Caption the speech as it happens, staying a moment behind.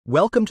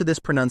Welcome to this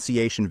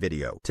pronunciation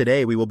video.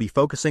 Today we will be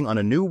focusing on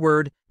a new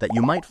word that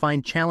you might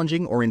find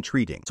challenging or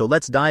intriguing. So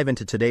let's dive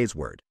into today's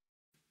word.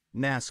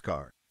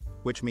 NASCAR,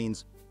 which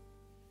means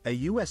a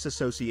U.S.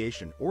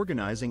 association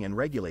organizing and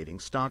regulating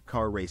stock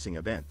car racing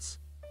events.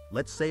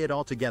 Let's say it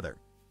all together.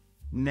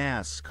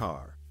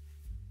 NASCAR.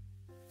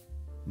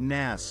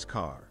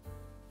 NASCAR.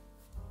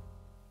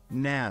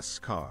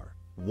 NASCAR.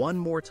 One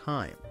more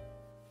time.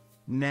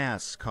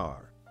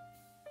 NASCAR.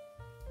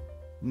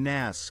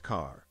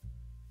 NASCAR.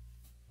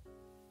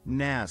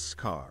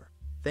 NASCAR.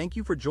 Thank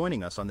you for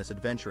joining us on this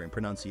adventure in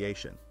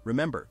pronunciation.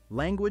 Remember,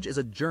 language is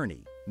a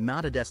journey,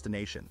 not a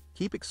destination.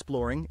 Keep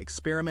exploring,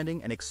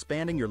 experimenting, and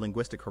expanding your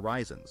linguistic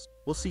horizons.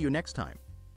 We'll see you next time.